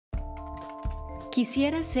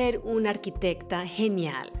Quisiera ser una arquitecta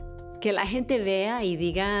genial, que la gente vea y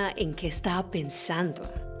diga en qué estaba pensando.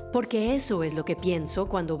 Porque eso es lo que pienso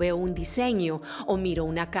cuando veo un diseño o miro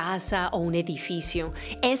una casa o un edificio.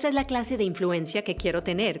 Esa es la clase de influencia que quiero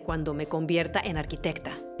tener cuando me convierta en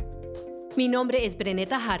arquitecta. Mi nombre es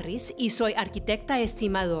Brennetta y soy arquitecta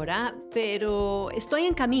estimadora, pero estoy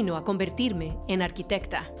en camino a convertirme en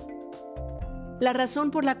arquitecta. La razón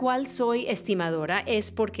por la cual soy estimadora es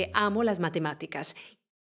porque amo las matemáticas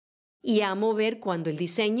y amo ver cuando el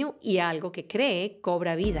diseño y algo que cree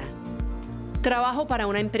cobra vida. Trabajo para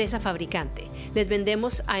una empresa fabricante. Les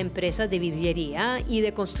vendemos a empresas de vidriería y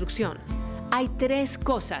de construcción. Hay 3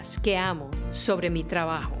 cosas que amo sobre mi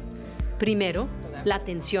trabajo. Primero, la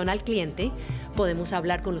atención al cliente. Podemos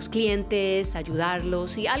hablar con los clientes,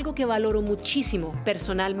 ayudarlos, y algo que valoro muchísimo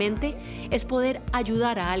personalmente es poder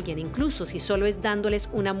ayudar a alguien, incluso si solo es dándoles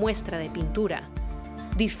una muestra de pintura.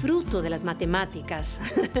 Disfruto de las matemáticas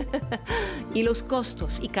y los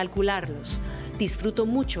costos y calcularlos. Disfruto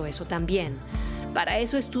mucho eso también. Para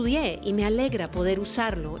eso estudié y me alegra poder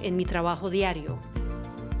usarlo en mi trabajo diario.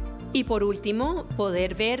 Y por último,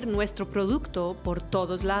 poder ver nuestro producto por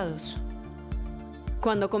todos lados.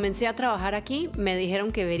 Cuando comencé a trabajar aquí, me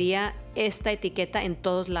dijeron que vería esta etiqueta en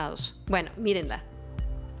todos lados. Bueno, mírenla.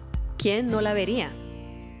 ¿Quién no la vería?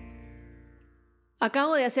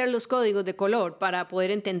 Acabo de hacer los códigos de color para poder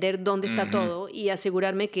entender dónde está todo y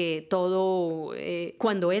asegurarme que todo...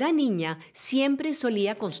 Cuando era niña, siempre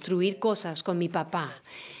solía construir cosas con mi papá.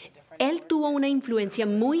 Él tuvo una influencia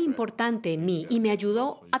muy importante en mí y me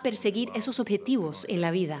ayudó a perseguir esos objetivos en la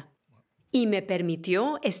vida. Y me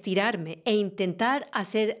permitió estirarme e intentar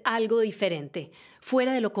hacer algo diferente,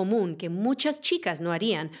 fuera de lo común que muchas chicas no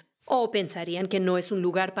harían o pensarían que no es un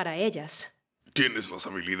lugar para ellas. Tienes las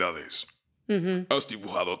habilidades. Has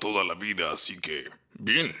dibujado toda la vida, así que...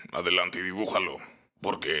 Bien, adelante y dibújalo.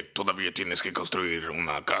 Porque todavía tienes que construir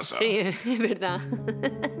una casa. Sí, es verdad.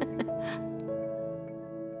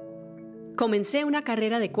 Comencé una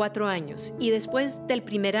carrera de 4 años y después del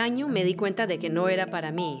primer año me di cuenta de que no era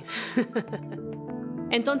para mí.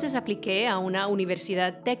 Entonces apliqué a una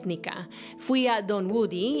universidad técnica. Fui a Don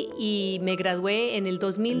Woody y me gradué en el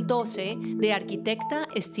 2012 de arquitecta,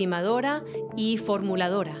 estimadora y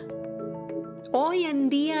formuladora. Hoy en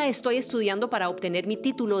día estoy estudiando para obtener mi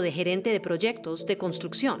título de gerente de proyectos de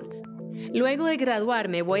construcción. Luego de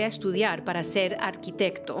graduarme voy a estudiar para ser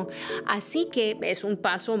arquitecto, así que es un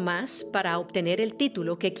paso más para obtener el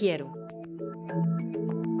título que quiero.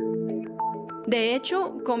 De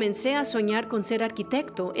hecho, comencé a soñar con ser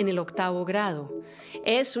arquitecto en el 8º grado.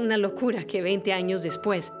 Es una locura que 20 años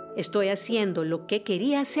después estoy haciendo lo que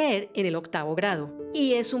quería hacer en el 8º grado.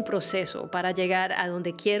 Y es un proceso para llegar a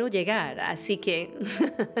donde quiero llegar, así que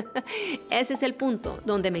ese es el punto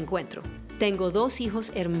donde me encuentro. Tengo 2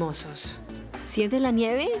 hijos hermosos. ¿Sientes la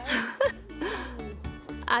nieve?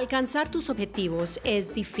 Alcanzar tus objetivos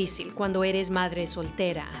es difícil cuando eres madre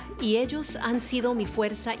soltera, y ellos han sido mi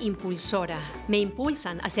fuerza impulsora. Me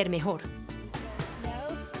impulsan a ser mejor.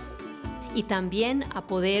 Y también a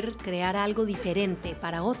poder crear algo diferente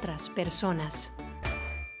para otras personas.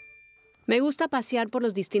 Me gusta pasear por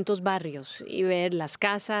los distintos barrios y ver las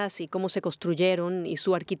casas y cómo se construyeron y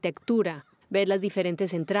su arquitectura. Ver las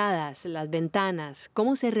diferentes entradas, las ventanas,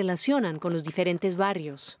 cómo se relacionan con los diferentes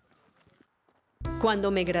barrios.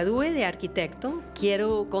 Cuando me gradúe de arquitecto,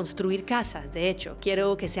 quiero construir casas. De hecho,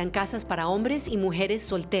 quiero que sean casas para hombres y mujeres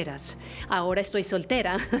solteras. Ahora estoy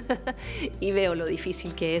soltera y veo lo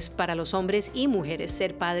difícil que es para los hombres y mujeres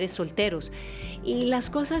ser padres solteros y las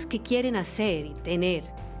cosas que quieren hacer y tener.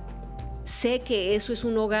 Sé que eso es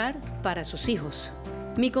un hogar para sus hijos.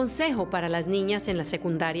 Mi consejo para las niñas en la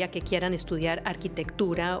secundaria que quieran estudiar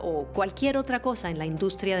arquitectura o cualquier otra cosa en la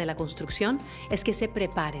industria de la construcción es que se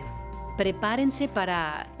preparen. Prepárense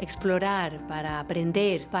para explorar, para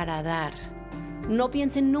aprender, para dar. No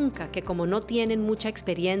piensen nunca que como no tienen mucha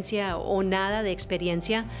experiencia o nada de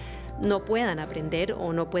experiencia, no puedan aprender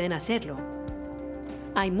o no pueden hacerlo.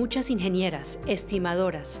 Hay muchas ingenieras,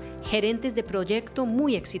 estimadoras, gerentes de proyecto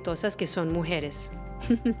muy exitosas que son mujeres.